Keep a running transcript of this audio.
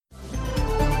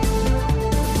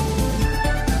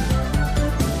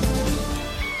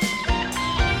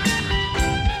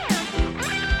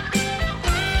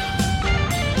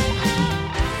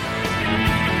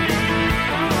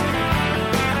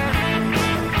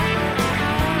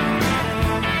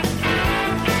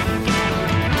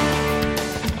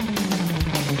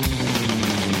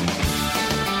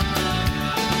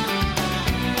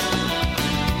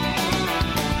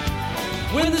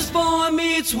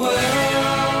Meets World.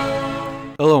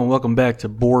 Hello and welcome back to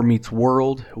Boy Meets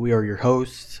World. We are your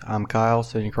hosts. I'm Kyle.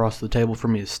 Sitting across the table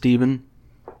from me is Steven.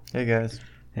 Hey guys.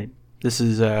 Hey, this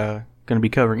is going to be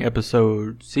covering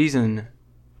season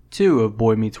 2 of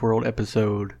Boy Meets World,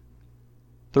 episode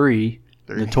 3,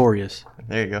 Notorious.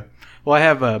 There you go. Well, I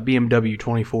have a BMW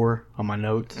 24 on my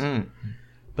notes,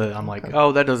 but I'm like,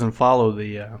 oh, that doesn't follow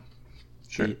the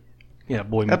Sure.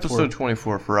 Boy Meets Episode World.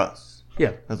 24 for us.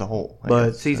 Yeah. As a whole. I But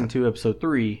guess. season 2, episode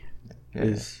 3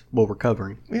 is what we're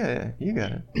covering. Yeah, you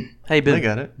got it. Hey, Ben. I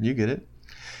got it. You get it.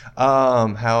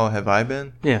 How have I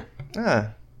been? Yeah.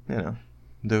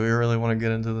 Do we really want to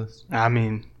get into this? I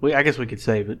mean, I guess we could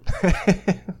save it.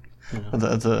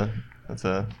 That's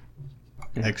a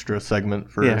extra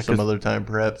segment for some other time,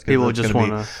 perhaps. People just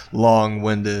want to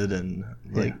long-winded and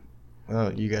oh,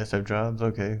 you guys have jobs?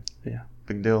 Okay. Yeah.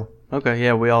 Big deal. Okay,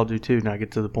 yeah, we all do too. Now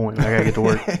get to the point. I gotta get to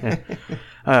work.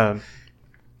 Yeah.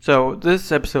 So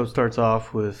this episode starts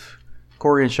off with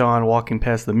Corey and Sean walking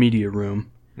past the media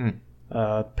room.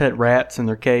 Pet rats in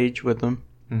their cage with them.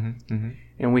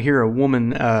 And we hear a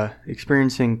woman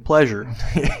experiencing pleasure.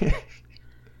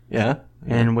 Yeah.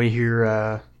 And we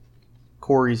hear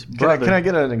Corey's brother. Can I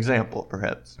get an example,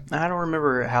 perhaps? I don't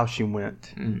remember how she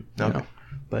went. Okay.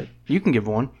 But you can give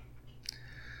one.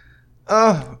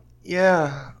 Oh,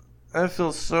 yeah. That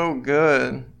feels so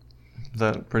good. Is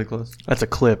that pretty close? That's a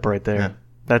clip right there. Yeah.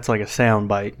 That's like a sound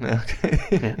bite. Okay.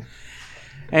 Yeah.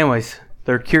 Anyways,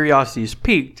 their curiosity is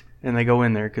piqued, and they go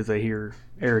in there because they hear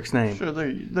Eric's name. Sure,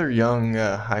 they're young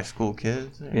high school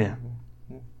kids. Yeah.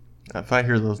 If I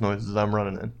hear those noises, I'm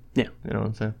running in. Yeah. You know what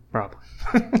I'm saying? Probably.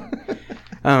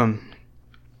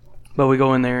 But we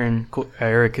go in there, and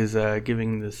Eric is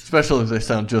giving this. Especially if they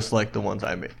sound just like the ones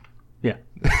I made. Yeah.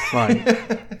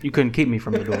 Right. You couldn't keep me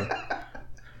from the door.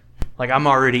 Like, I'm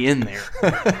already in there.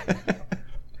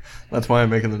 That's why I'm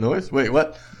making the noise? Wait,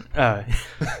 what? But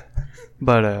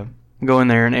go in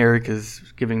there, and Eric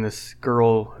is giving this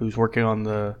girl who's working on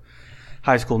the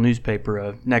high school newspaper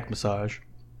a neck massage.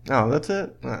 Oh, that's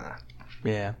it?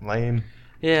 Yeah. Lame.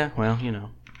 Yeah, well,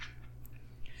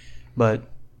 But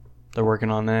they're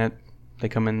working on that. They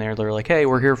come in there. They're like, hey,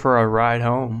 we're here for a ride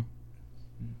home.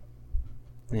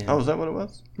 Yeah. Oh, is that what it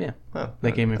was? Yeah. Oh,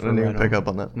 They came in for a I didn't ride even pick home. up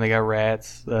on that. And they got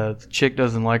rats. The chick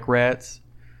doesn't like rats.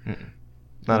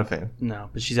 Not a fan. No,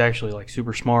 but she's actually like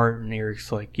super smart. And Eric's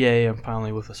like, yay, I'm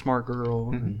finally with a smart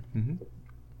girl.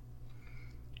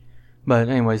 But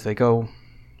anyways, they go.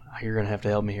 You're going to have to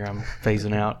help me here. I'm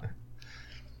phasing out.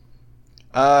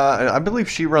 I believe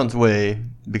she runs away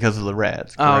because of the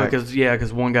rats. Correct? Oh,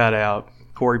 because one got out.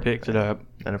 Corey picked it up.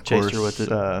 And of chased course, her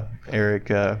with it. Eric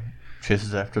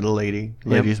chases after the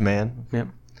lady's man. Yep.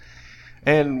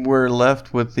 And we're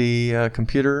left with the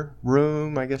computer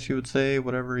room, I guess you would say,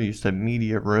 whatever. You said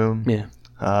media room. Yeah.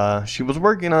 She was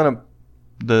working on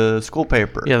the school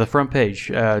paper. Yeah, the front page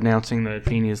announcing that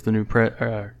Feeney is the new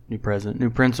principal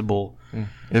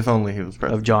If only he was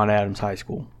president. of John Adams High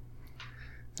School.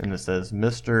 And it says,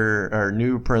 our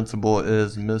new principal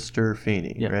is Mr.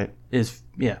 Feeney, right?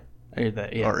 Yeah.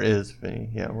 Or is Feeney,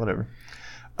 yeah, whatever.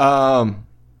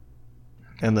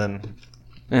 And then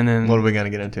what are we going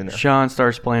to get into now? Sean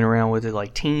starts playing around with it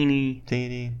like teeny,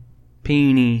 Teeny.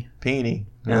 peeny. Peeny.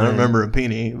 I don't remember a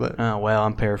peeny, but... Oh, well,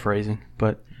 I'm paraphrasing,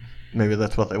 but... Maybe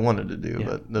that's what they wanted to do,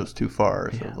 but that was too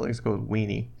far, so let's go with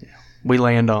weenie. Yeah. We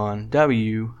land on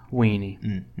W, weenie.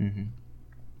 Mm-hmm.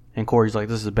 And Corey's like,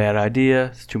 this is a bad idea.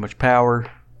 It's too much power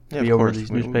to be over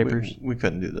these newspapers. We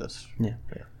couldn't do this. Yeah.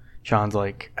 Sean's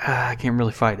like, I can't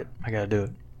really fight it. I got to do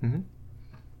it. Mm-hmm.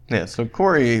 Yeah, so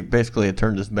Corey basically had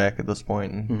turned his back at this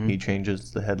point, and he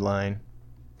changes the headline.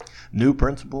 New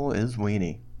principal is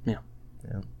weenie. Yeah.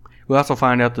 We also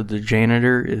find out that the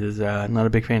janitor is not a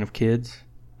big fan of kids.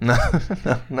 No,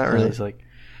 not really. He's like,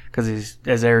 because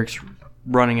as Eric's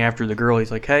running after the girl,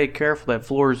 he's like, hey, careful, that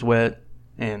floor is wet.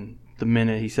 And the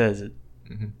minute he says it,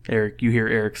 you hear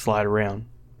Eric slide around.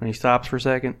 And he stops for a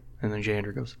second, and then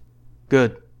janitor goes,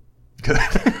 good.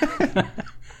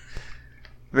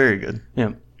 Very good.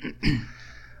 Yeah.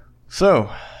 So,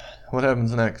 what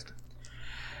happens next?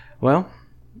 Well,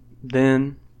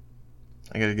 then...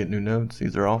 I gotta get new notes.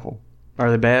 These are awful.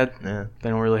 Are they bad? Yeah. They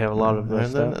don't really have a lot of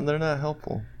that stuff? They're not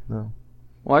helpful. No.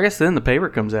 Well, I guess then the paper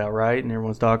comes out, right? And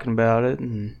everyone's talking about it.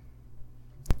 And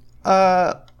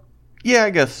yeah,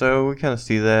 I guess so. We kind of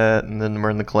see that. And then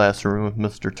we're in the classroom with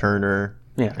Mr. Turner.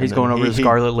 Yeah, he's going over the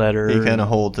Scarlet Letter. He kind of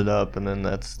holds it up, and then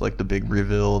that's like the big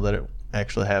reveal that it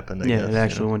actually happened, I guess. Yeah, it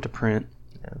actually went to print.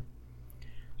 Yeah.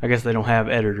 I guess they don't have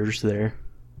editors there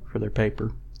for their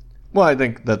paper. Well, I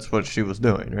think that's what she was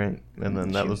doing, right? And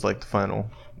then that was like the final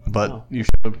But you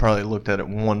should have probably looked at it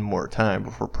one more time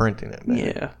before printing it. Maybe.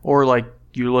 Yeah. Or like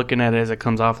you're looking at it as it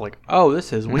comes off like, oh,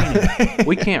 this is weenie.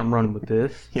 We can't run with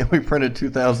this. Yeah, we printed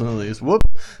 2,000 of these. Whoop.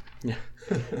 Yeah.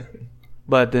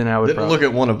 But then I would Didn't look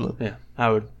at one of them. Yeah. I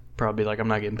would probably be like, I'm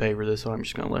not getting paid for this, so I'm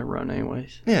just going to let it run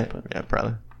anyways. Yeah. But, yeah,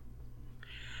 probably.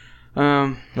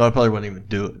 Well, I probably wouldn't even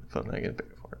do it if I'm not getting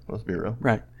paid for it. Let's be real.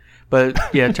 Right. But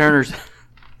yeah, Turner's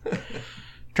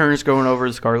going over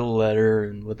the Scarlet Letter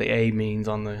and what the A means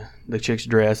on the chick's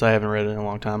dress. I haven't read it in a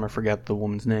long time. I forgot the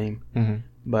woman's name. Mm-hmm.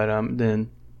 But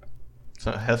then it's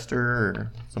not Hester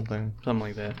or something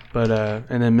like that. But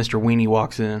and then Mr. Weenie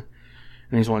walks in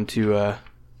and he's wanting to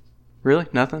really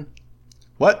nothing.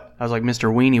 What? I was like,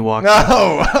 Mr. Weenie walks. No.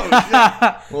 Oh,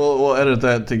 shit. we'll edit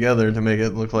that together to make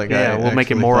it look like we'll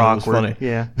make it more awkward. Funny.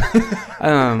 Yeah.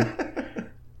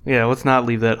 Yeah, let's not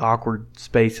leave that awkward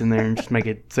space in there and just make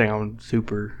it sound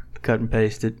super cut and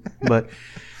pasted. But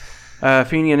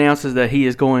Feeney announces that he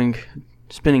is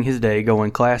spending his day going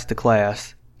class to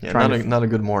class. Yeah, not a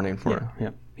good morning for him.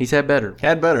 Yeah, he's had better.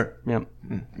 Had better. Yep,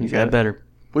 he's had better.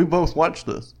 We both watched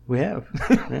this. We have.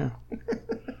 Yeah.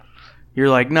 You're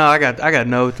like, no, I got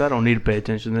notes. I don't need to pay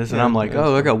attention to this. And I'm like,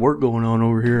 oh, I got work going on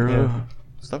over here. Yeah.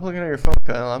 Stop looking at your phone,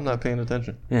 Kyle. I'm not paying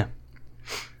attention. Yeah.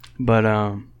 But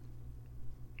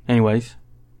anyways,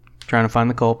 trying to find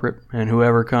the culprit, and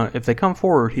if they come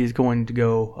forward, he's going to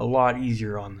go a lot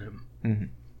easier on them. Mm-hmm.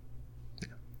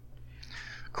 Yeah.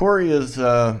 Corey is,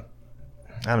 I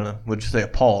don't know, would you say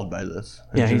appalled by this?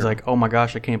 Yeah, he's like, oh my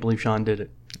gosh, I can't believe Sean did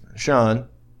it. Sean.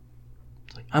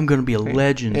 I'm going to be a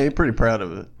legend. Yeah, he's pretty proud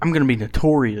of it. I'm going to be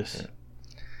notorious. Yeah.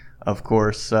 Of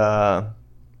course, what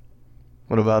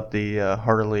about the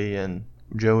Harley and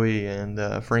Joey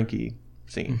and Frankie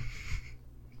scene?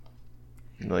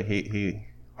 Like he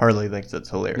Harley thinks it's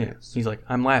hilarious. Yeah. He's like,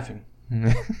 I'm laughing.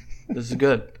 This is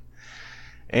good.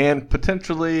 And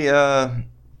potentially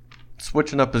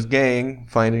switching up his gang,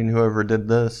 finding whoever did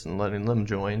this and letting them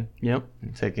join. Yep.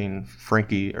 And taking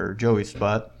Frankie or Joey's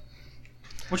spot.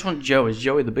 Which one's Joe? Is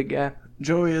Joey the big guy?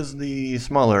 Joey is the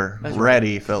smaller,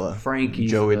 ratty fella. Frankie.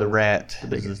 Joey the rat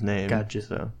is his name. Gotcha.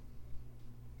 So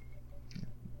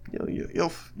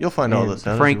you'll find all this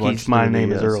out. Frankie's My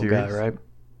Name is Earl series. guy, right?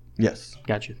 Yes.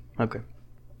 Gotcha. Okay.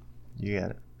 You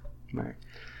got it. All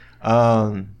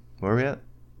right. Where are we at?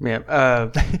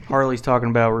 Yeah. Harley's talking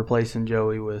about replacing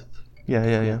Joey with.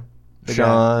 Yeah.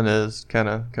 Sean is kind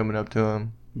of coming up to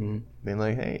him, being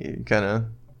like, "Hey, you kind of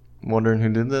wondering who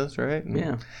did this, right?" And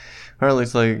yeah.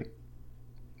 Harley's like,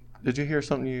 "Did you hear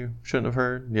something you shouldn't have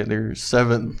heard? Yeah, your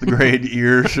 7th grade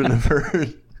ears shouldn't have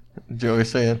heard." Joey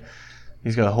saying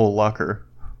he's got a whole locker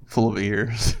full of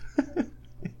ears.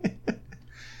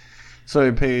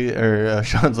 So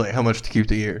Sean's like, "How much to keep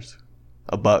the ears?"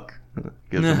 $1.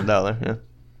 Gives him $1. Yeah,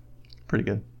 pretty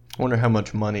good. I wonder how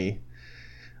much money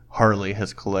Harley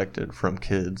has collected from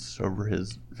kids over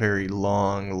his very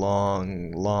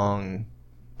long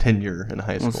tenure in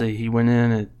high school. Let's see. He went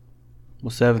in at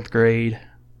 7th grade.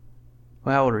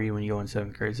 Well, how old are you when you go in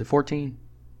 7th grade? Is it 14?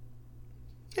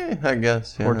 Yeah, I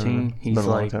guess. Yeah, 14. He's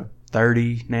like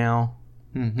 30 now.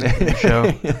 Mm-hmm.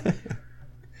 Show.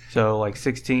 So like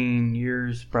 16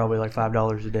 years, probably like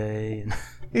 $5 a day. And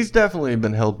he's definitely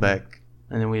been held back.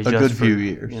 And then we adjust a good few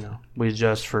years. We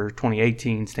adjust for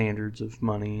 2018 standards of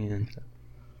money and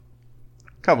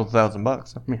a couple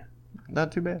 $1,000. Yeah,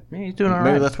 not too bad. Yeah, he's doing all right.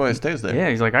 Maybe that's why he stays there. Yeah,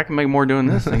 he's like, I can make more doing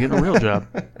this than getting a real job.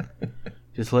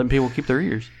 Just letting people keep their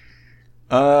ears.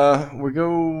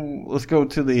 Let's go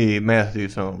to the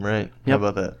Matthews home, right? Yep. How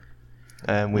about that?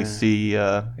 And we see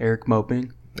Eric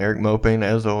moping. Eric moping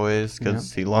as always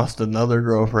because he lost another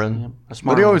girlfriend. Yep.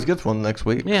 But he always gets one next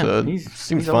week. Yeah, so he's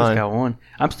fine. Always got one.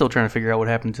 I'm still trying to figure out what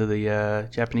happened to the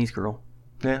Japanese girl.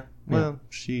 Yeah. Well,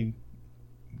 she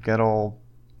got all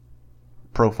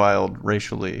profiled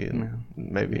racially and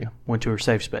maybe went to her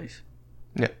safe space.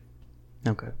 Yeah.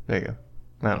 Okay. There you go.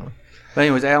 I don't know. But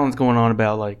anyways, Alan's going on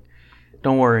about like,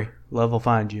 don't worry, love will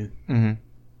find you. Mm-hmm.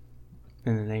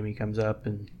 And then Amy comes up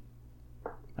and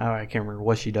I can't remember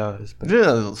what she does. But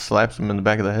yeah, slaps him in the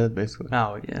back of the head, basically.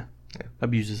 Oh, yeah.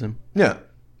 Abuses him. Yeah.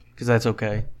 Because that's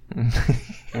okay.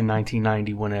 In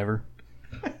 1990, whenever.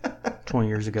 20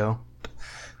 years ago.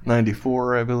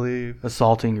 94, I believe.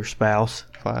 Assaulting your spouse.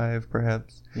 5,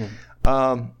 perhaps. Yeah.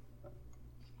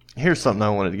 Here's something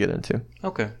I wanted to get into.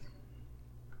 Okay.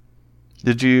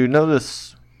 Did you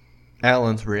notice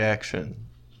Alan's reaction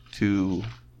to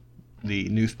the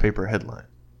newspaper headline?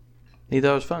 He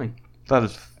thought it was funny. Thought it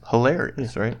was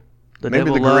hilarious, right?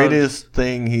 Maybe the greatest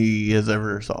thing he has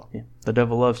ever saw. Yeah. The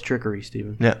devil loves trickery,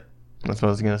 Stephen. Yeah, that's what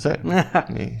I was going to say.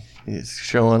 He's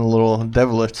showing a little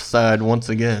devilish side once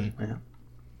again. Yeah.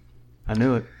 I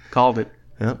knew it. Called it.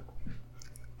 Yep.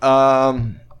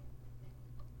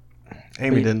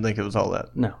 Amy didn't think it was all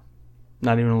that. No.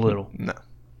 Not even a little. No.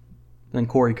 Then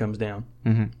Corey comes down.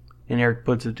 Mm-hmm. And Eric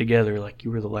puts it together like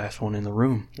you were the last one in the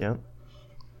room. Yep.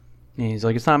 And he's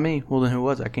like, it's not me. Well, then who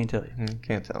was it? I can't tell you.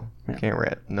 Can't tell. Yeah. Can't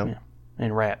rat. Nope. Yeah.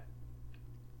 And rat.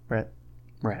 Rat.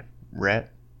 Rat.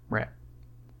 Rat. Rat.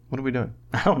 What are we doing?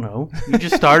 I don't know. You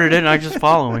just started it and I'm just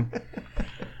following.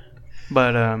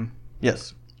 But,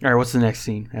 yes. All right, what's the next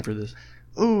scene after this?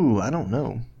 Ooh, I don't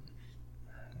know.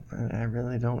 I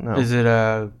really don't know. Is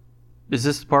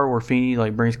this the part where Feeney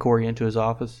like brings Corey into his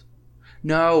office?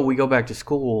 No, we go back to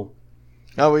school.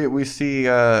 Oh, we see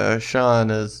Sean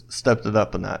has stepped it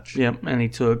up a notch. Yep, and he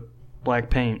took black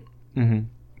paint and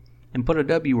put a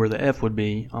W where the F would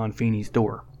be on Feeney's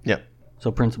door. Yep.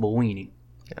 So Principal Weenie.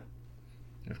 Yeah.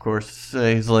 Of course,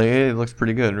 he's like, hey, it looks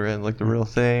pretty good, right? Like the real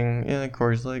thing. Yeah,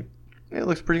 Corey's like, yeah, it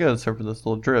looks pretty good except for this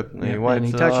little drip. And he wipes and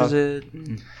he it touches off. it.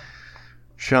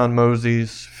 Sean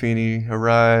moseys. Feeney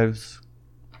arrives.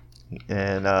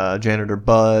 And janitor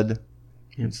Bud.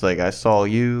 It's like, I saw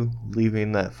you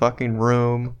leaving that fucking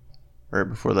room right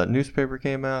before that newspaper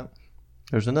came out.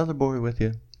 There's another boy with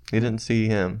you. You didn't see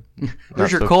him.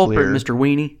 Where's your culprit, clear. Mr.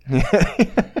 Weenie?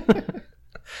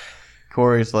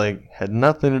 Corey's like, had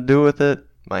nothing to do with it.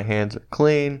 My hands are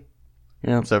clean.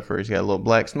 Yep. Except for he's got a little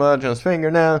black smudge on his finger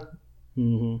now.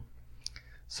 Mm-hmm.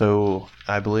 So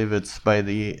I believe it's by at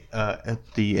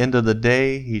the end of the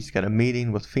day, he's got a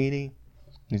meeting with Feeney.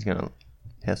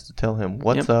 Has to tell him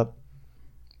what's up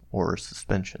or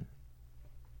suspension.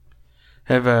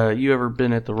 Have you ever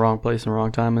been at the wrong place and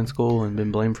wrong time in school and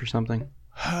been blamed for something?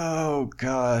 Oh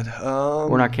God.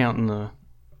 We're not counting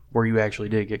where you actually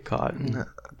did get caught and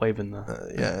waving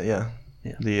the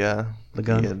yeah. The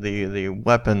gun, the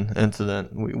weapon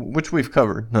incident, which we've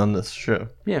covered on this show.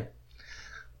 Yeah.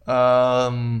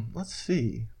 Let's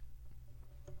see.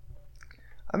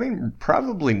 I mean,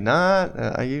 probably not.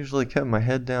 I usually kept my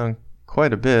head down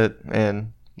quite a bit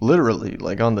and literally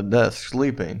like on the desk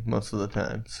sleeping most of the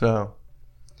time. So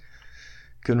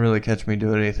couldn't really catch me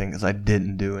doing anything because I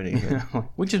didn't do anything.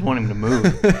 We just want him to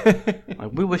move.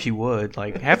 Like, we wish he would.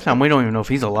 Like, half the time we don't even know if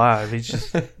he's alive. He's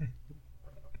just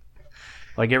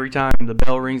like every time the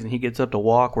bell rings and he gets up to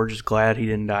walk, we're just glad he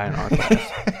didn't die in our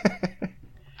class.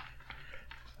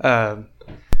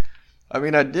 I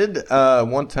mean, I did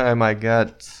one time. I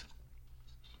got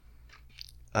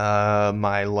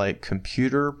my like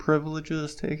computer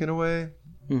privileges taken away.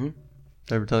 Mm-hmm. Did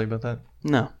I ever tell you about that?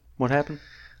 No. What happened?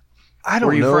 I don't know.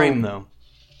 Were you framed though?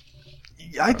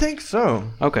 I think so.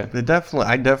 Okay.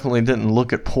 I definitely didn't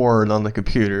look at porn on the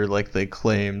computer like they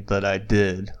claimed that I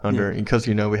did because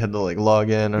we had to like log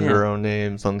in under our own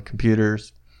names on the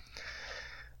computers,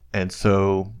 and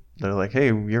so they're like, "Hey,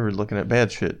 you ever looking at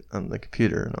bad shit on the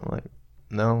computer?" And I'm like,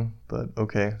 "No, but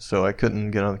okay." So I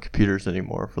couldn't get on the computers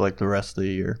anymore for like the rest of the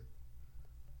year,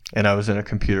 and I was in a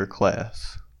computer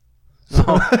class. So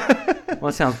well,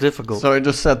 that sounds difficult. So I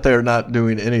just sat there not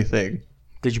doing anything.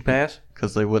 Did you pass?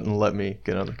 Because they wouldn't let me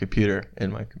get on the computer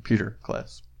in my computer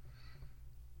class.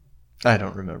 I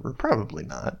don't remember. Probably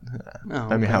not. Oh,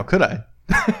 I mean, how could I?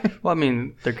 Well, I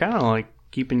mean, they're kind of like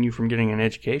keeping you from getting an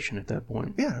education at that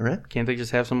point. Yeah, right. Can't they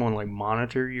just have someone like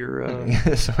monitor your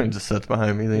someone just sits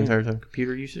behind me the entire time?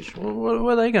 Computer usage? Well,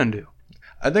 what are they going to do?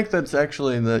 I think that's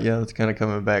actually that's kind of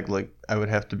coming back. Like, I would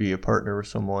have to be a partner with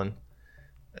someone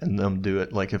and them do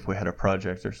it, like if we had a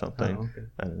project or something. Oh, okay.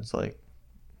 And it's like,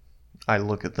 I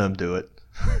look at them do it,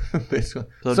 basically.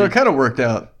 So it kind of worked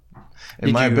out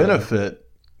in my benefit,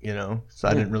 so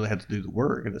I didn't really have to do the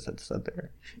work. I just had to sit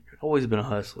there. You've always been a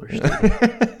hustler.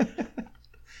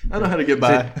 I know how to get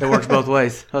by. It works both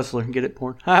ways. Hustler, get it,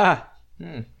 porn. Ha!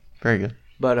 Very good.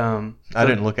 But I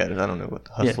didn't look at it. I don't know what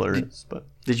the hustler is. But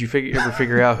did you ever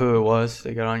figure out who it was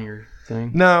that got on your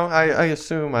thing? No, I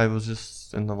assume I was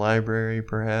just in the library,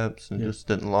 perhaps, and just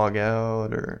didn't log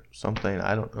out or something.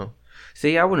 I don't know.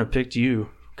 See, I wouldn't have picked you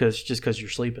because you're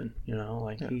sleeping.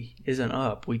 He isn't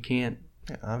up. We can't.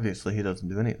 Yeah, obviously, he doesn't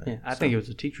do anything. Yeah, I think it was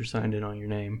a teacher signed in on your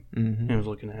name and was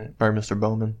looking at it. Probably Mr.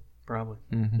 Bowman. Probably.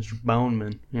 Mr.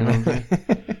 Boneman. You know what I'm saying?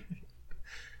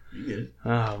 You get it.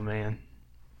 Oh, man.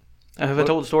 Have I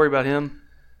told a story about him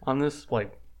on this?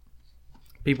 Like,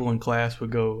 people in class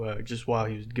would go, just while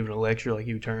he was giving a lecture, like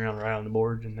he would turn around right on the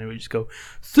board and they would just go,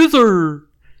 scissor!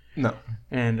 No.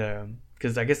 And,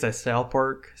 because I guess that South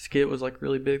Park skit was like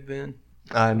really big then.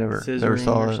 I never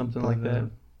saw or something like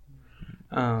that.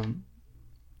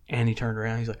 And he turned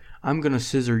around. He's like, "I'm gonna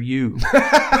scissor you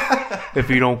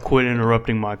if you don't quit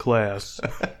interrupting my class."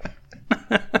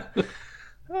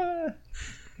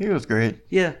 He was great.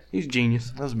 Yeah, he's a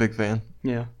genius. I was a big fan.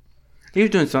 Yeah. He was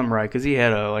doing something right because he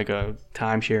had a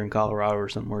timeshare in Colorado or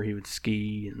something where he would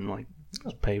ski and like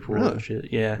pay for it and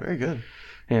shit. Yeah, very good.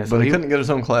 Yeah, so but he couldn't get his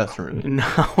own classroom.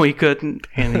 No, he couldn't,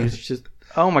 and he was just,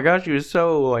 oh my gosh, he was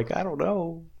so like, I don't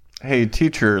know. Hey,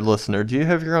 teacher listener, do you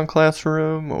have your own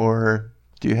classroom, or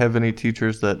do you have any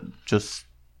teachers that just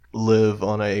live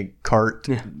on a cart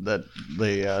that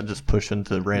they just push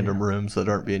into random rooms that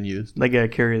aren't being used? They gotta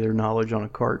carry their knowledge on a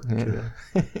cart.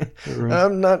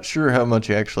 I'm not sure how much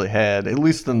he actually had, at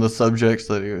least in the subjects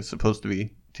that he was supposed to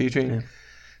be teaching. Yeah.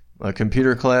 A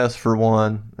computer class for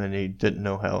one, and he didn't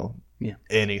know how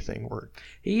anything worked.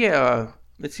 It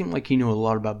seemed like he knew a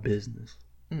lot about business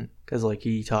because like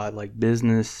he taught like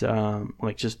business,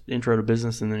 like just intro to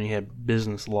business, and then he had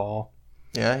business law.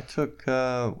 Yeah, I took it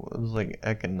was like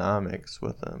economics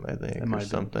with him, I think, or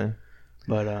something.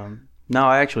 But no,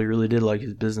 I actually really did like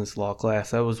his business law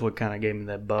class. That was what kind of gave me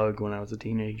that bug when I was a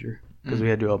teenager because we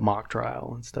had to do a mock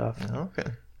trial and stuff. Oh, okay.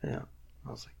 Yeah,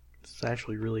 I was like, this is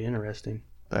actually really interesting.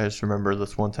 I just remember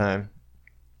this one time,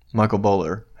 Michael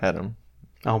Bowler had him.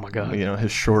 Oh my god! You know,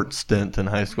 his short stint in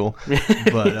high school,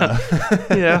 but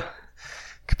yeah,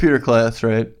 computer class,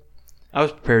 right? I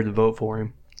was prepared to vote for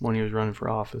him when he was running for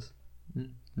office.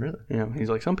 Really? Yeah, he's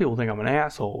like, some people think I'm an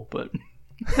asshole, but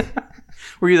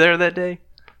were you there that day?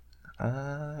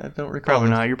 I don't recall. Probably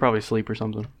not. You're probably asleep or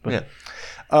something. But.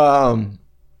 Yeah.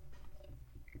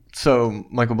 So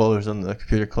Michael Bowler's in the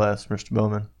computer class, Mr.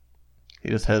 Bowman. He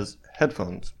just has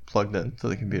headphones plugged into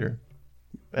the computer,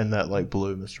 and that like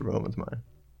blew Mr. Bowman's mind.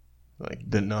 Like,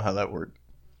 didn't know how that worked.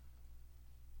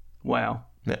 Wow.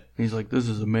 Yeah. He's like, this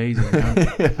is amazing. I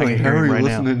can Like, hear how are him you right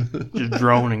listening? now. Just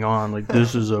droning on, like,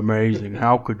 this is amazing.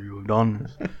 How could you have done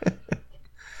this?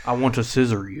 I want to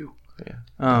scissor you.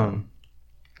 Yeah.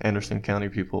 Anderson County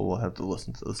people will have to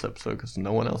listen to this episode because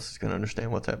no one else is going to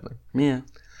understand what's happening. Yeah.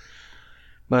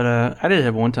 But I did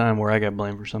have one time where I got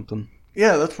blamed for something.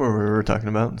 Yeah, that's what we were talking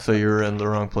about. So you were in the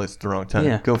wrong place at the wrong time.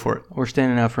 Yeah. Go for it. We're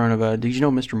standing out front of, did you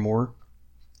know Mr. Moore?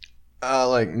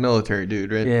 Like military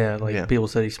dude, right? Yeah, people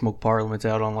said he smoked parliaments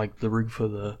out on like the roof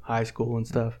of the high school and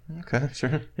stuff. Okay,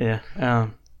 sure. Yeah.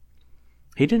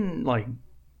 He didn't like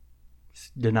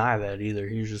deny that either.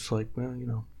 He was just like, well, you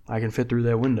know, I can fit through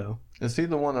that window. Is he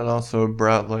the one that also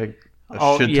brought like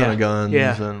a shit ton of guns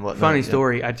and whatnot? Funny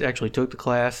story. I actually took the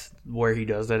class where he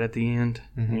does that at the end.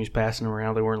 And he was passing them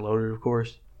around. They weren't loaded, of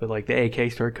course. But like the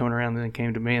AK started coming around, and then it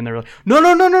came to me, and they were like,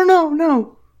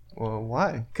 no. Well,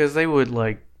 why? Because they would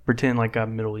like pretend like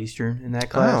I'm Middle Eastern in that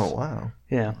class. Oh, wow.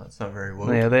 Yeah. That's not very woke.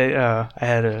 Yeah, I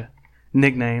had a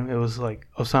nickname. It was like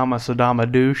Osama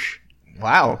Saddam douche.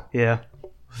 Wow. Yeah.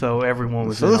 So everyone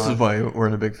was. So this is why you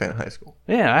weren't a big fan of high school.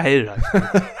 Yeah, I hated high school.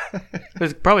 It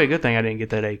was probably a good thing I didn't get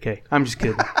that AK. I'm just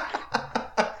kidding.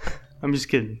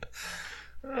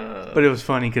 But it was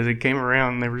funny because it came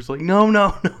around and they were just like,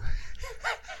 no.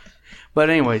 But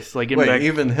anyways, like getting back.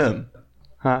 Even him?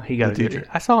 Huh? He got a teacher.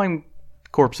 I saw him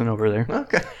corpsing over there.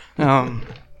 Okay.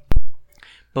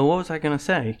 But what was I gonna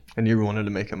say? And you wanted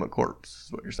to make him a corpse,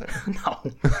 is what you're saying?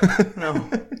 No.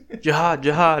 Jihad.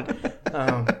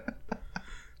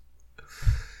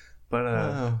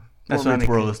 That's funny. funny.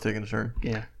 World is taking a turn.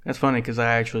 Yeah, that's funny because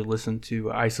I actually listened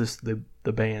to ISIS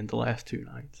the band the last 2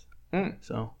 nights.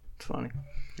 So it's funny.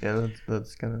 Yeah,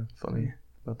 that's kind of funny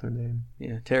about their name.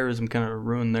 Yeah, terrorism kind of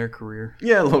ruined their career.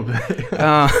 Yeah, a little bit.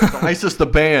 ISIS the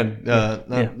band, the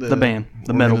band,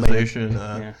 the metal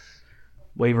band.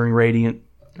 Wavering Radiant,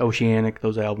 Oceanic,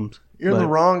 those albums. You're in the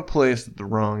wrong place at the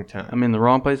wrong time. I'm in the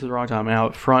wrong place at the wrong time.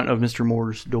 Out front of Mr.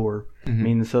 Moore's door.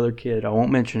 Me and this other kid. I won't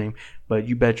mention him, but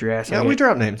you bet your ass. Yeah, we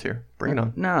drop names here. Bring it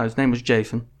on. No, his name was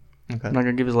Jason. Okay. I'm not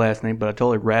gonna give his last name, but I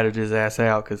totally ratted his ass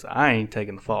out because I ain't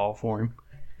taking the fall for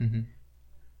him.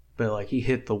 But like he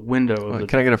hit the window of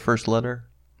Can I get a first letter?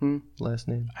 Hmm? Last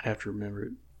name? I'd have to remember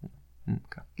it.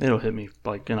 Okay. It'll hit me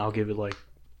like, and I'll give it like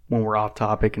when we're off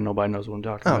topic and nobody knows what I'm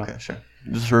talking about. Okay, sure.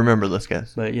 Just remember this,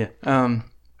 guys. But yeah,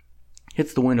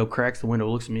 hits the window, cracks the window,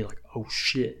 looks at me like, oh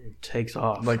shit, and takes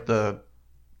off. Like the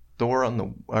door on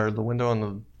the window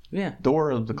on the door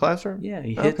of the classroom? Yeah,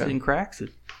 he hits it and cracks it.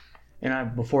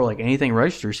 And before like anything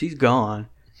registers, he's gone.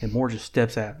 And Moore just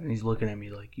steps out and he's looking at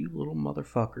me like, you little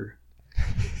motherfucker.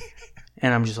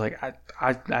 And I'm just like,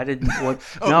 I didn't, what?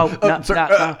 Sorry.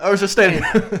 I was just standing.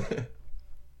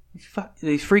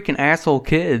 These freaking asshole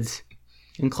kids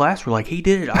in class were like, he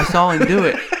did it. I saw him do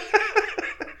it.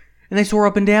 And they swore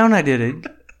up and down I did it.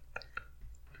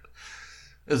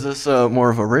 Is this more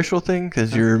of a racial thing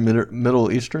because you're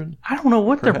Middle Eastern? I don't know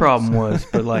what their problem was,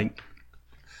 but like,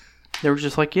 they were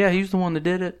just like, yeah, he's the one that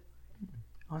did it.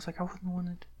 I was like, I wasn't the one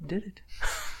that did it.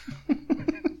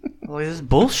 Like, this is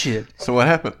bullshit. So what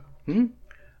happened?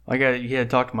 Like he had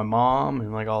to talk to my mom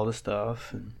and like all this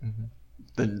stuff. And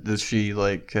Did she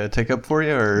like take up for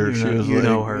you, or she was like,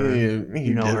 know her?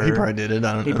 He probably did it.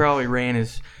 I don't know. He probably ran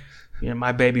his,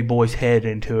 my baby boy's head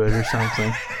into it or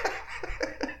something.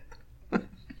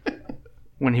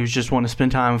 When he was just wanting to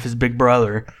spend time with his big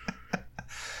brother.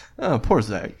 Oh, poor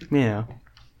Zach. Yeah.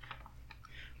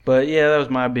 But yeah, that was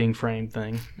my being framed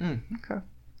thing. Okay,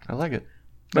 I like it.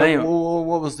 But anyway,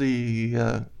 what was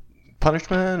the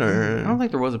punishment? Or I don't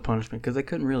think there was a punishment because they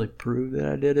couldn't really prove that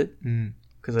I did it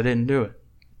because I didn't do it.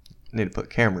 Need to put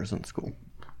cameras in school.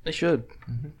 They should.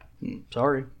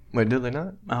 Sorry. Wait, did they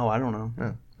not? Oh, I don't know.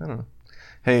 No, I don't know.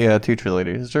 Hey, teacher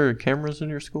lady, is there cameras in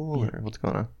your school or what's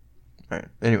going on? All right.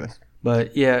 Anyways.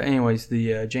 But yeah,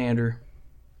 the janitor.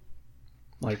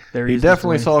 Like there he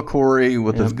definitely saw Corey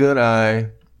with his good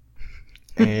eye,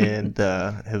 and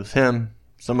it was him,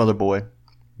 some other boy.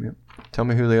 Yep. Tell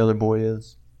me who the other boy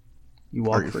is. You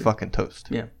walk free. Fucking toast.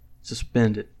 Yeah.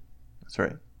 Suspended. That's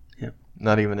right. Yeah.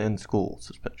 Not even in school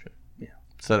suspension. Yeah.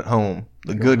 It's at home.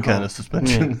 The good kind of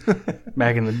suspension. Yeah.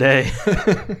 Back in the day.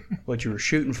 What you were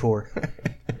shooting for.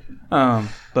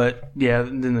 But yeah,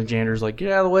 then the janitor's like,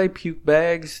 get out of the way, puke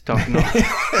bags. Talking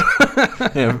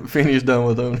yeah, Feeney's done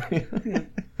with them.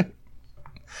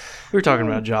 We were talking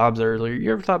about jobs earlier.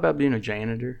 You ever thought about being a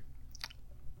janitor?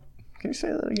 Can you say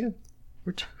that again?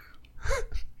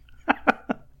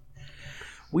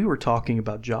 We were talking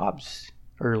about jobs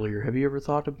earlier. Have you ever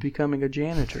thought of becoming a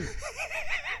janitor?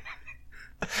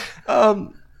 I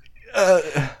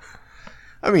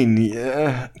mean,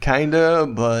 yeah, kinda,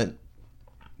 but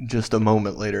just a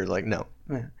moment later, like, no,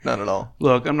 not at all.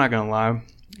 Look, I'm not gonna lie.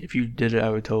 If you did it, I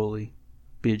would totally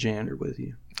be a janitor with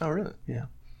you. Oh, really? Yeah.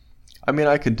 I mean,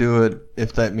 I could do it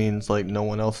if that means like no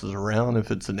one else is around. If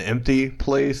it's an empty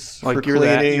place like for you're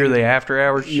cleaning, you're the after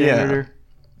hours janitor. Yeah.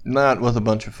 Not with a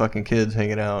bunch of fucking kids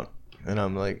hanging out, and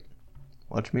I'm like,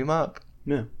 watch me mop.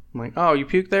 Yeah. I'm like, oh, you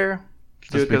puke there?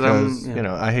 Just because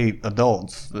I hate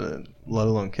adults, let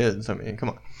alone kids. I mean, come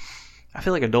on. I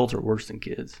feel like adults are worse than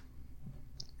kids.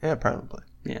 Yeah, probably.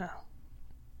 Yeah.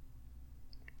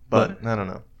 But I don't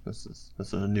know. This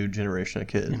is a new generation of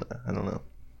kids. Yeah. I don't know.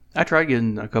 I tried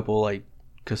getting a couple like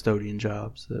custodian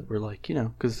jobs that were like,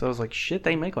 because I was like, shit,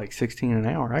 they make like $16 an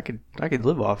hour. I could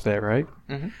live off that, right?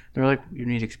 Mm-hmm. They're like, you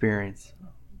need experience.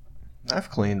 I've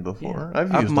cleaned before. Yeah.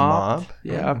 I've used mopped, a mop.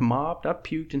 Yeah, I've mopped. I've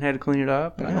puked and had to clean it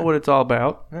up. Yeah. I know what it's all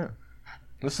about. Yeah.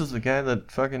 This is the guy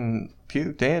that fucking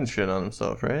puked and shit on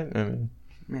himself, right? I mean,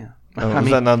 yeah. Was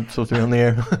that not supposed to be on the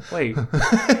air? Wait.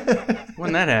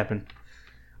 When that happened?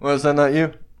 Was that not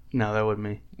you? No, that wasn't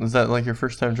me. Was that like your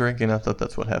first time drinking? I thought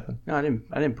that's what happened. No, I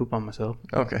didn't poop on myself.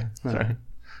 Okay. No. Sorry.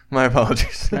 My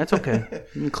apologies. That's okay.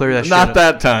 You can clear that shit Not up.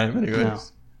 that time,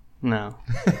 anyways. No.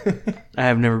 I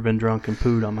have never been drunk and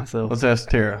pooed on myself. Let's ask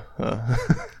Tara.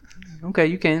 Okay,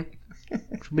 you can.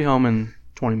 She'll be home in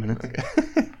 20 minutes. Okay.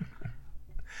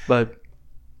 But,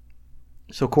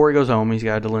 so Corey goes home. He's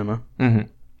got a dilemma. Mm-hmm.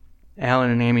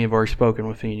 Alan and Amy have already spoken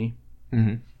with Feeney.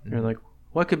 Mm-hmm. They're like,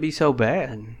 what could be so bad?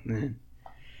 And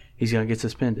he's going to get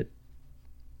suspended.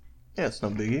 Yeah, it's no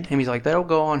biggie. Amy's like, that'll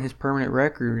go on his permanent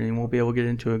record and he won't be able to get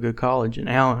into a good college. And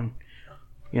Alan,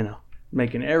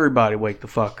 making everybody wake the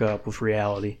fuck up with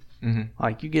reality. Mm-hmm.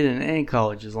 Like, you get in any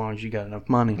college as long as you got enough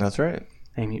money. That's right.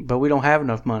 Amy, but we don't have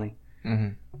enough money. Mm-hmm.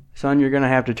 Son, you're going to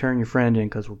have to turn your friend in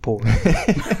because we're poor.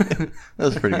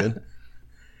 That's pretty good.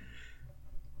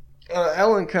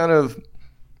 Alan kind of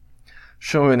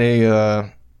showing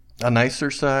a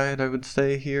nicer side, I would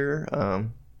say, here.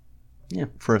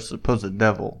 For a supposed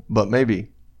devil. But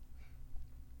maybe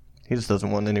he just doesn't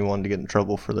want anyone to get in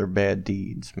trouble for their bad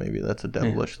deeds. Maybe that's a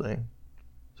devilish thing.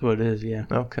 That's what it is, yeah.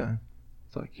 Okay.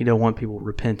 It's like he don't want people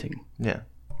repenting. Yeah.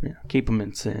 Yeah. Keep them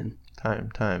in sin.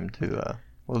 Time to...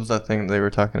 what was that thing they were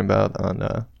talking about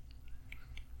on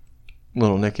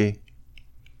Little Nicky?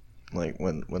 Like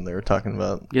when they were talking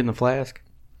about... Getting the flask?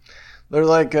 They're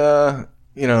like,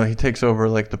 he takes over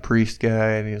like the priest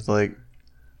guy and he's like,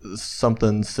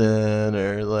 something sin,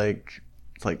 or like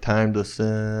it's like time to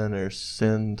sin, or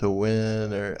sin to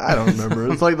win, or I don't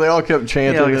remember. It's like they all kept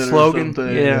chanting like a slogan.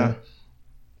 Yeah.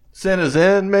 Sin is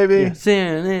in, maybe? Yeah.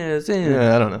 Sin is in.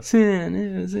 Yeah, I don't know. Sin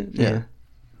is in. Yeah.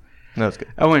 That was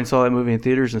good. I went and saw that movie in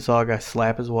theaters and saw a guy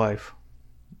slap his wife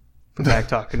for back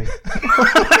talking to me.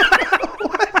 What?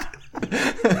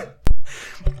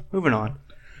 Moving on.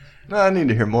 No, I need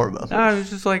to hear more about that. It was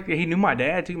just like, he knew my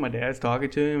dad, too. My dad's talking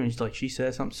to him, and he's like, she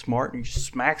said something smart, and he just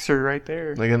smacks her right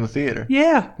there. Like in the theater?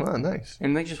 Yeah. Oh, nice.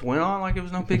 And they just went on like it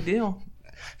was no big deal.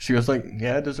 She was like,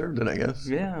 yeah, I deserved it, I guess.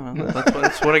 Yeah, well,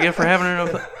 that's what I get for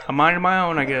having a mind of my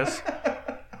own, I guess.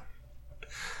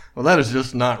 Well, that is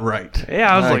just not right.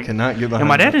 Yeah, I was like, cannot get behind and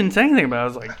my dad that. didn't say anything about it. I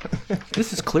was like,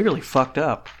 this is clearly fucked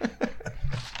up.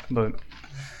 But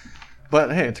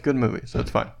hey, it's a good movie, so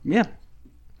it's fine. yeah,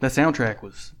 that soundtrack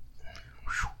was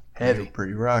heavy.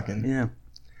 Pretty rocking. Yeah.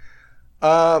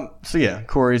 So yeah,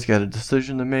 Corey's got a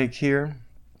decision to make here.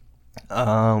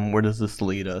 Where does this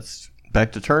lead us?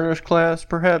 Back to Turner's class,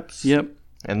 perhaps? Yep.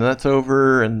 And that's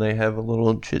over, and they have a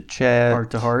little chit chat.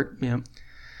 Heart to heart. Yep.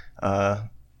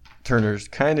 Turner's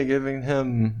kind of giving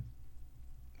him,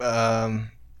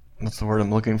 what's the word I'm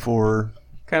looking for?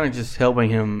 Kind of just helping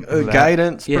him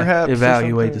guidance, perhaps.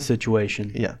 Evaluate the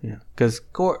situation. Yeah. Because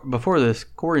before this,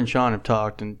 Corey and Sean have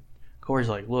talked, and Corey's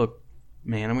like, "Look,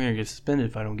 man, I'm going to get suspended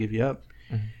if I don't give you up."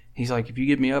 Mm-hmm. He's like, "If you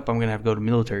give me up, I'm going to have to go to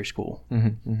military school."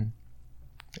 Mm-hmm. Mm-hmm.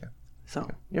 Yeah. So.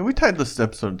 Yeah, we tied this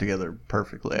episode together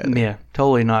perfectly. I think. Yeah,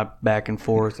 totally not back and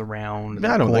forth around.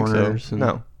 I don't think so.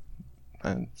 No.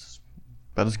 It's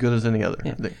about as good as any other.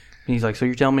 Yeah. He's like, "So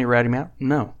you're telling me to rat him out?"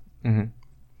 No. Mm-hmm.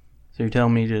 So you're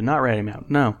telling me to not rat him out?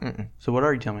 No. Mm-mm. So what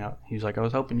are you telling me out? He was like, "I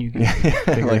was hoping you could."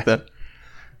 I like that.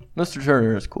 Mr.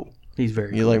 Turner is cool. He's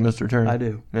very. You cool. like Mr. Turner? I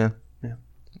do. Yeah. Yeah.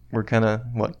 We're kind of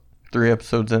 3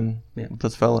 episodes in with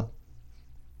this fella.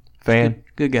 Fan.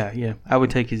 Good guy. Yeah, I would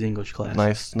take his English class.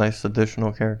 Nice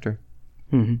additional character.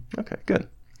 Mm-hmm. Okay, good.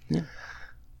 Yeah.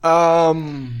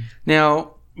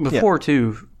 Now before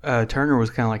too, Turner was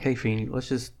kind of like, "Hey, Feeney, let's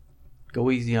just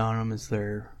go easy on them. It's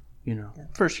their,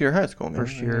 first year high school, man.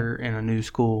 First year in a new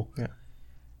school." Yeah.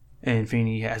 And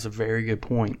Feeney has a very good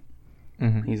point.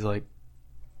 Mm-hmm. He's like,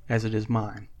 "As it is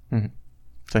mine." Mm-hmm.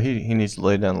 So he needs to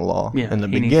lay down the law in the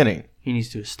he beginning. He needs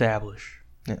to establish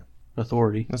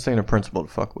authority. This ain't a principle to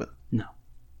fuck with. No.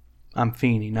 I'm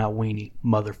Feeney, not Weenie,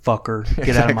 motherfucker.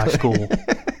 Get out of my school.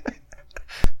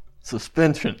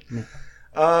 Suspension.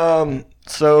 Yeah.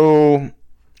 So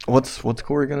what's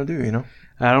Corey gonna do,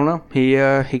 I don't know.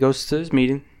 He goes to his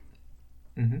meeting,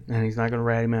 and he's not gonna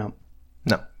rat him out.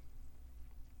 No.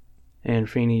 And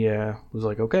Feeney was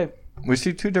like, "Okay." We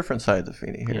see 2 different sides of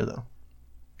Feeney here, though.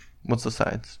 What's the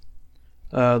sides?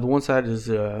 The one side is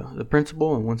the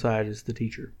principal, and one side is the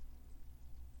teacher.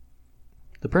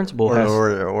 The principal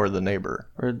or the neighbor.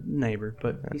 Or neighbor,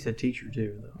 but he said teacher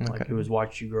too, though. Okay. Like who has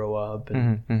watched you grow up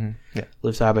and Yeah.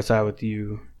 live side by side with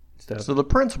you and stuff. So the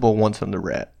principal wants him to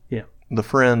rat. Yeah. The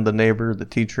friend, the neighbor, the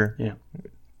teacher. Yeah.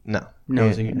 No.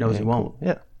 Knows he won't. Cool.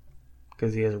 Yeah.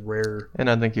 Because he has a rare... And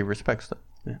I think he respects them.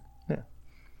 Yeah. Yeah.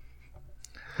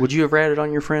 Would you have ratted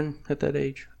on your friend at that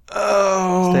age?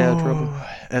 Oh. Stay out of trouble?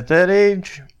 At that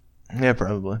age? Yeah,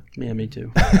 probably. Yeah, me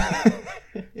too.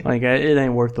 Like, it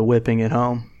ain't worth the whipping at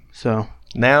home, so...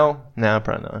 Now,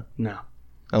 probably not. No.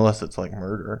 Unless it's like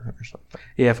murder or something.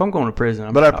 Yeah, if I'm going to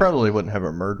prison... But I probably wouldn't have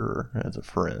a murderer as a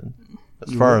friend,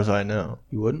 as far as I know.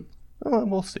 You wouldn't? Well,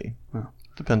 we'll see. Oh.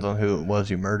 Depends on who it was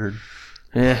you murdered.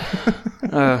 Yeah.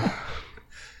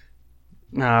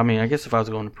 No, I mean, I guess if I was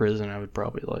going to prison, I would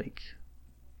probably,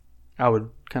 I would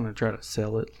kind of try to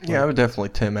sell it. Yeah, I would definitely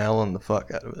Tim Allen the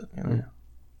fuck out of it. Yeah.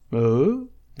 Oh?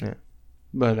 Yeah.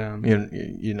 But,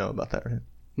 You know about that, right?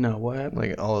 No, what happened?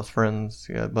 Like, all his friends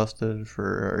got busted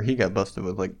or he got busted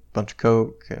with, a bunch of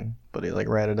coke, but he,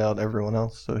 ratted out everyone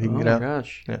else so he can get out. Oh, my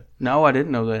gosh. Yeah. No, I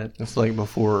didn't know that. It's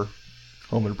before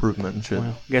Home Improvement and shit.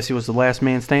 Well, I guess he was the last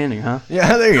man standing, huh?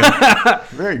 Yeah, there you go.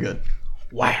 Very good.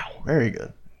 Wow. Very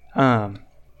good. I'm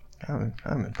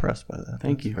impressed by that.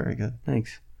 Thank you. Very good.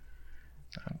 Thanks.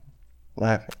 I'm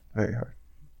laughing very hard.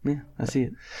 Yeah, I see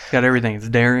it. It's got everything. It's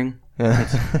daring. Yeah.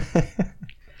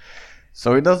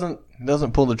 So he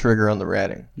doesn't pull the trigger on the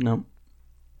ratting. No.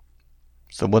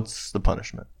 So what's the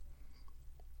punishment?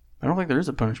 I don't think there is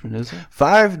a punishment, is there?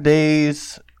 5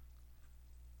 days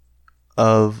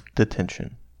of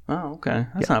detention. Oh, okay.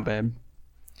 That's not bad.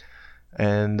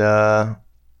 And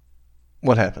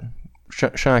what happened?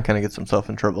 Sean kind of gets himself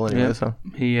in trouble anyway. So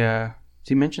did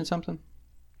he mention something?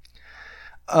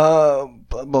 Blah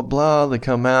blah blah. They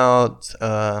come out.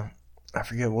 I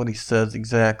forget what he says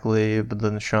exactly, but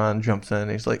then Sean jumps in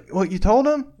and he's like, "What, you told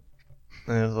him?"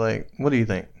 And he's like, "What do you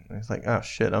think?" And he's like, "Oh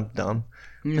shit, I'm dumb."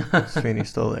 Feeney's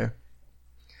still there.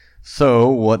 So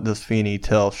what does Feeney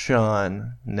tell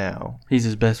Sean now? He's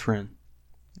his best friend.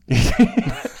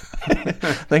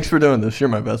 Thanks for doing this. You're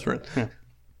my best friend. Yeah.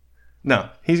 No,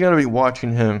 he's going to be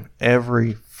watching him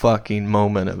every fucking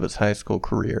moment of his high school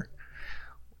career.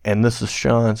 And this is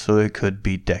Sean, so it could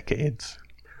be decades.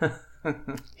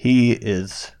 He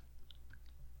is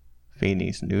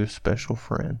Feeney's new special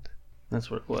friend. That's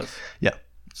what it was. Yeah.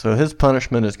 So his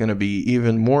punishment is going to be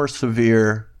even more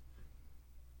severe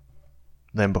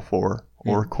than before,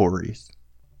 or Corey's.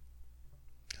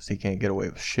 Because he can't get away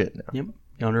with shit now. Yep.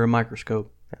 Under a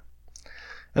microscope. Yeah.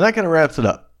 And that kind of wraps it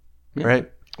up.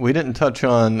 right? We didn't touch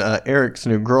on Eric's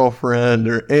new girlfriend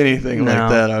or anything like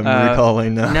that. I'm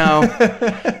recalling now.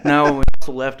 No. We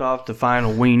also left off the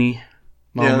final weenie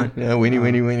moment. Yeah,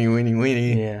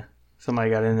 weenie. Yeah,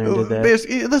 somebody got in there and did that.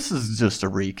 Basically, this is just a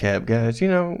recap, guys.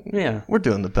 We're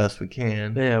doing the best we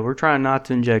can. Yeah, we're trying not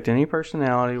to inject any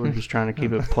personality. We're just trying to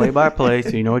keep it play by play, so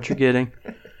you know what you're getting.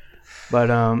 But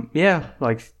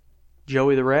like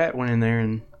Joey the Rat went in there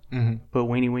and put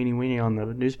weenie on the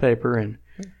newspaper, and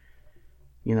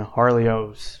Harley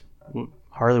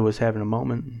was having a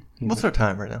moment. What's our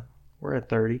time right now? We're at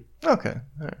 30. Okay.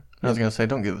 All right. I was going to say,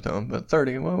 don't give it to him, but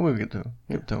 30, well, we'll give it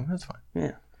to him. That's fine.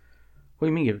 Yeah. What do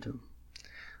you mean give it to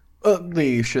him?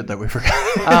 The shit that we forgot.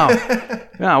 Oh.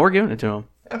 No, we're giving it to him.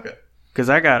 Okay. Because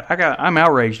I'm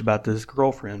outraged about this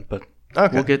girlfriend, but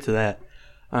we'll get to that.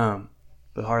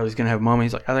 But Harley's going to have a moment.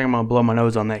 He's like, I think I'm going to blow my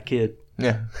nose on that kid.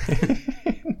 Yeah.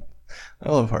 I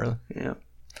love Harley. Yeah.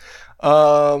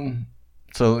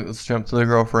 So let's jump to the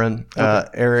girlfriend. Okay.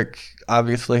 Eric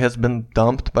obviously has been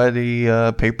dumped by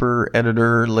the paper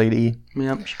editor lady.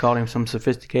 Yep, she called him some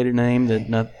sophisticated name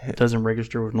that doesn't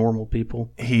register with normal people.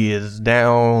 He is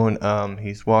down.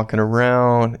 He's walking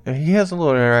around. He has a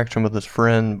little interaction with his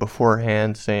friend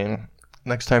beforehand saying,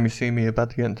 next time you see me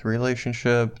about to get into a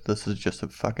relationship, this is just a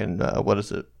fucking,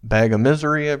 bag of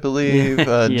misery, I believe.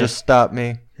 Just stop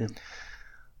me. Yeah.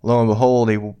 Lo and behold,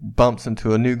 he bumps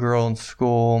into a new girl in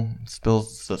school,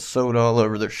 spills the soda all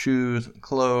over their shoes and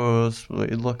clothes. They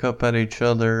look up at each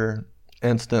other,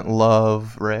 instant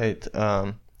love, right?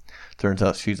 Turns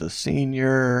out she's a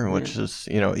senior, which is,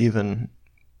 even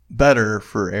better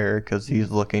for Eric because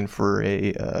he's looking for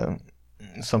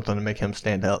something to make him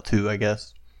stand out too, I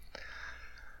guess.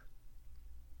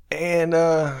 And,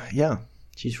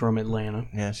 she's from Atlanta.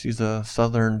 Yeah, she's a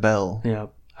Southern belle. Yeah.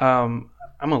 I'm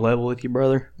going to level with you,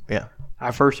 brother. Yeah.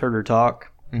 I first heard her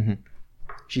talk. Mm-hmm.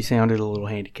 She sounded a little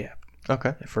handicapped. Okay.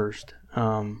 At first.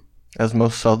 As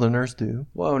most Southerners do.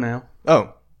 Whoa, now.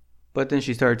 Oh. But then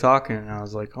she started talking, and I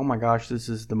was like, oh my gosh, this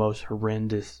is the most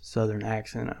horrendous Southern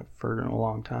accent I've heard in a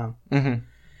long time. Mm-hmm.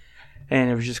 And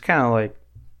it was just kind of like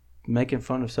making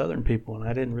fun of Southern people, and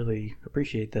I didn't really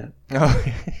appreciate that. Oh.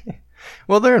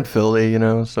 Well, they're in Philly,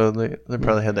 so they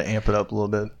probably had to amp it up a little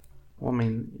bit. Well, I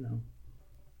mean,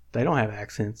 they don't have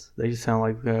accents. They just sound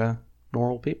like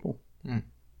normal people. Mm.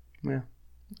 Yeah.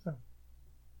 Oh.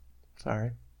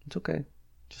 Sorry. It's okay.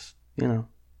 Just, Well,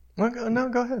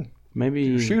 go ahead.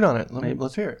 Maybe shoot on it.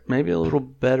 Let's hear it. Maybe a little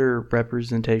better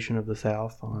representation of the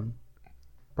South on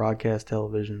broadcast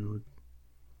television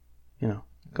would,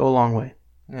 go a long way.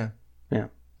 Yeah. Yeah.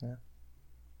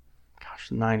 Gosh,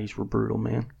 the 90s were brutal,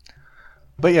 man.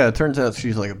 But yeah, it turns out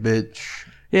she's like a bitch.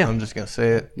 Yeah. I'm just going to say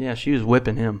it. Yeah, she was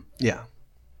whipping him. Yeah.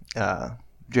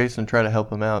 Jason tried to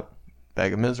help him out.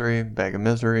 Bag of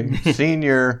misery.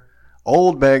 Senior,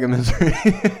 old bag of misery.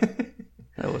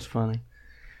 That was funny.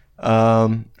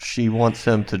 She wants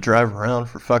him to drive around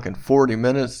for fucking 40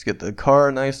 minutes, get the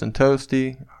car nice and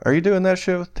toasty. Are you doing that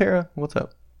shit with Tara? What's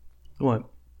up? What?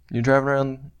 You driving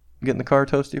around getting the car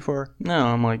toasty for her? No,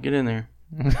 I'm like, get in there.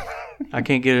 I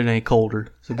can't get it any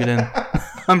colder, so get in.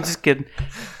 I'm just kidding.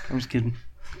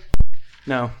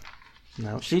 No,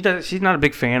 she's not a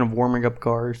big fan of warming up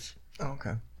cars. Oh,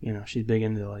 okay. She's big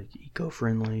into like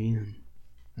eco-friendly and.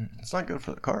 It's not good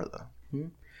for the car though. Hmm?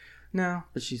 No,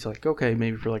 but she's like, okay,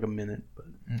 maybe for like a minute,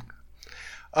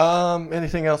 but.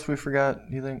 Anything else we forgot?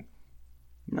 Do you think?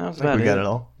 No, I think we got it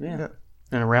all. Yeah.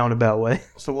 In a roundabout way.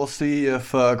 So we'll see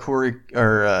if Corey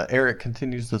or Eric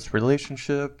continues this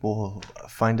relationship. We'll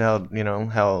find out,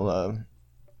 how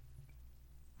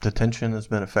the tension has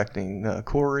been affecting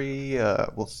Corey.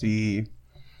 We'll see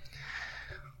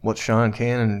what Sean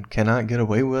can and cannot get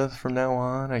away with from now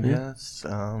on, I guess.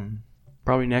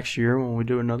 Probably next year when we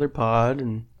do another pod.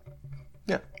 And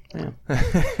yeah.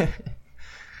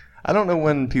 I don't know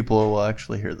when people will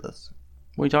actually hear this.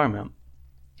 What are you talking about?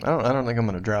 I don't think I'm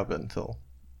going to drop it until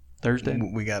Thursday.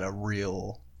 We got a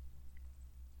real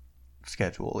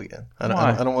schedule again. I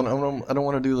don't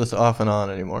want to do this off and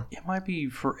on anymore. It might be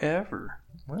forever.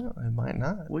 Well, it might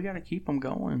not. We got to keep them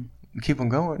going. Keep them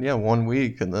going. Yeah, 1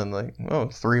 week and then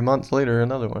 3 months later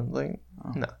another one.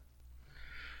 No.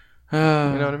 You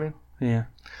know what I mean? Yeah.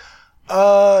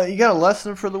 You got a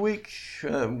lesson for the week?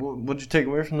 What'd you take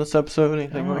away from this episode?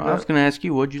 Anything like that? I was going to ask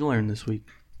you, what'd you learn this week?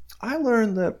 I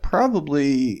learned that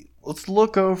probably let's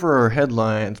look over our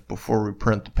headlines before we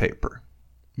print the paper.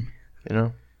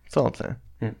 That's all I'm saying.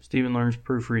 Yeah. Steven learns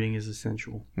proofreading is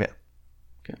essential. Yeah.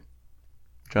 Okay.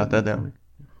 Jot that down.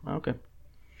 Okay.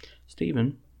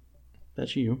 Steven,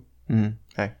 that's you. Mm-hmm.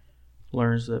 Hey.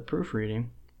 Learns that proofreading.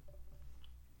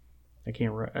 I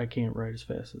can't write as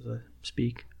fast as I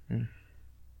speak.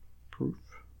 Proof.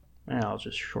 I'll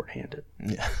just shorthand it.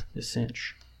 Yeah. Just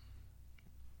cinch.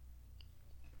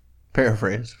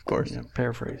 Paraphrase, of course. Yeah,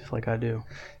 paraphrase, like I do.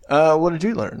 What did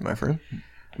you learn, my friend?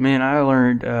 Man, I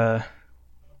learned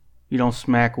you don't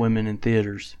smack women in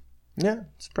theaters. Yeah,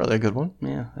 it's probably a good one.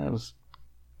 Yeah, that was...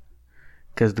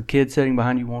 Because the kid sitting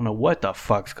behind you won't know what the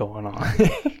fuck's going on.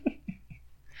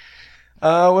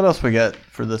 What else we got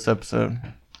for this episode?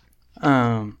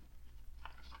 I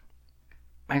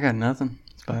got nothing.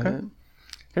 That's about it.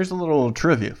 Here's a little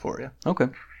trivia for you. Okay.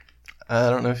 I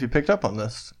don't know if you picked up on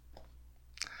this.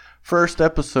 First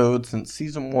episode since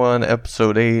season 1,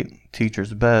 episode 8,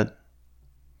 Teacher's Bed,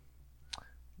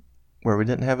 where we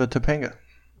didn't have a Topanga.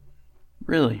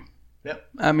 Really? Yep.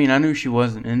 I mean, I knew she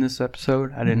wasn't in this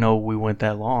episode. I didn't know we went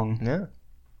that long. Yeah.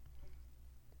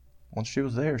 Once she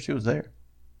was there, she was there.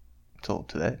 Until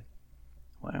today.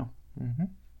 Wow. Mm-hmm.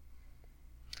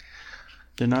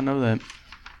 Did not know that.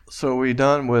 So we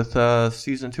done with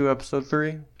season 2, episode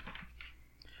 3?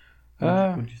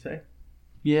 What'd you say?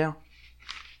 Yeah.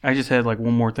 I just had like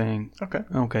one more thing.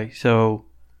 Okay. So,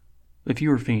 if you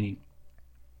were fiending,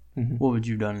 what would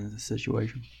you have done in this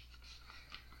situation?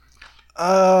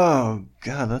 Oh,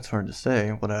 God, that's hard to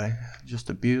say. Would I just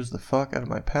abuse the fuck out of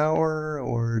my power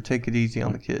or take it easy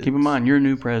on the kids? Keep in mind, you're a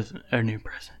new president.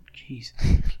 Jeez.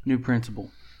 New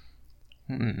principal.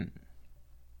 You're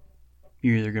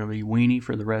either going to be weenie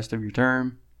for the rest of your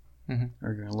term or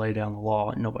you're going to lay down the law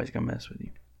and nobody's going to mess with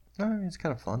you. I mean, it's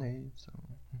kind of funny, so...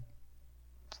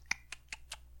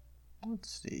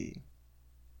 Let's see.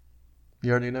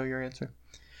 You already know your answer?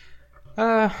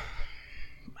 I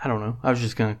don't know. I was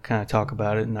just going to kind of talk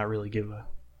about it and not really give a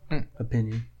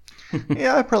opinion.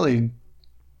 Yeah, I probably,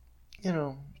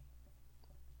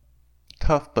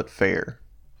 tough but fair.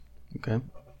 Okay. You know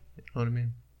what I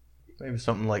mean? Maybe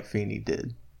something like Feeney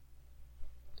did.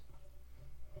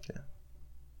 Yeah.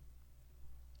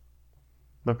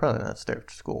 But probably not stay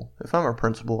after school. If I'm a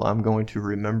principal, I'm going to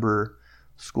remember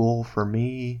school for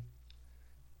me.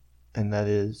 And that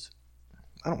is,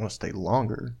 I don't want to stay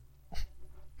longer.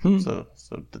 So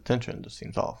detention just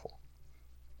seems awful.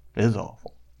 It is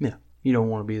awful. Yeah. You don't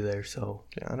want to be there, so...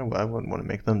 Yeah, I wouldn't want to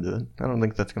make them do it. I don't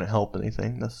think that's going to help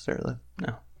anything, necessarily.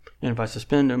 No. And if I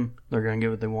suspend them, they're going to get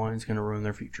what they want. It's going to ruin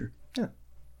their future. Yeah.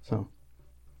 So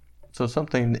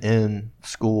something in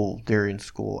school, during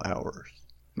school hours.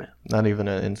 Yeah. Not even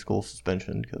an in-school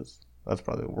suspension, because that's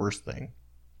probably the worst thing.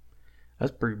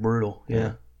 That's pretty brutal.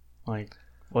 Yeah. Like,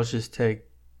 let's just take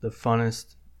the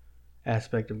funnest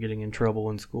aspect of getting in trouble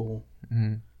in school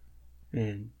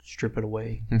and strip it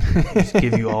away. Just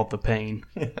give you all the pain.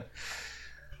 Yeah,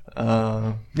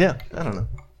 I don't know.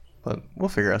 But we'll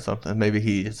figure out something. Maybe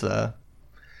he's got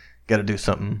to do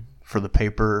something for the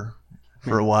paper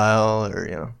for a while,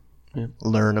 or,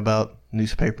 learn about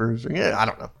newspapers. Or, I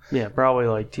don't know. Yeah, probably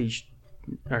like teach.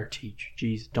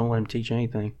 Jeez, don't let him teach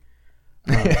anything.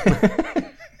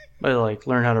 But like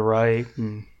learn how to write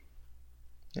and...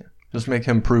 Just make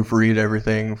him proofread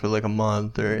everything for like a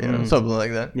month or something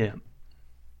like that. Yeah.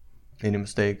 Any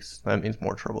mistakes, that means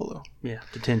more trouble though. Yeah,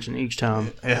 detention each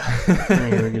time. Yeah.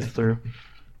 He gets through.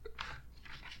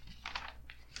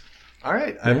 All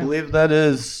right. I believe that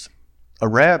is a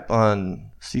wrap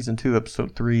on season 2,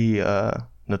 episode 3,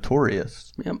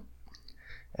 Notorious. Yep.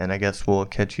 And I guess we'll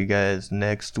catch you guys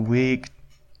next week.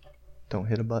 Don't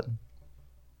hit a button.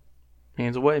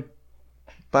 Hands away.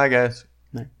 Bye, guys.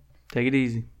 Take it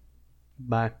easy.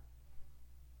 Bye.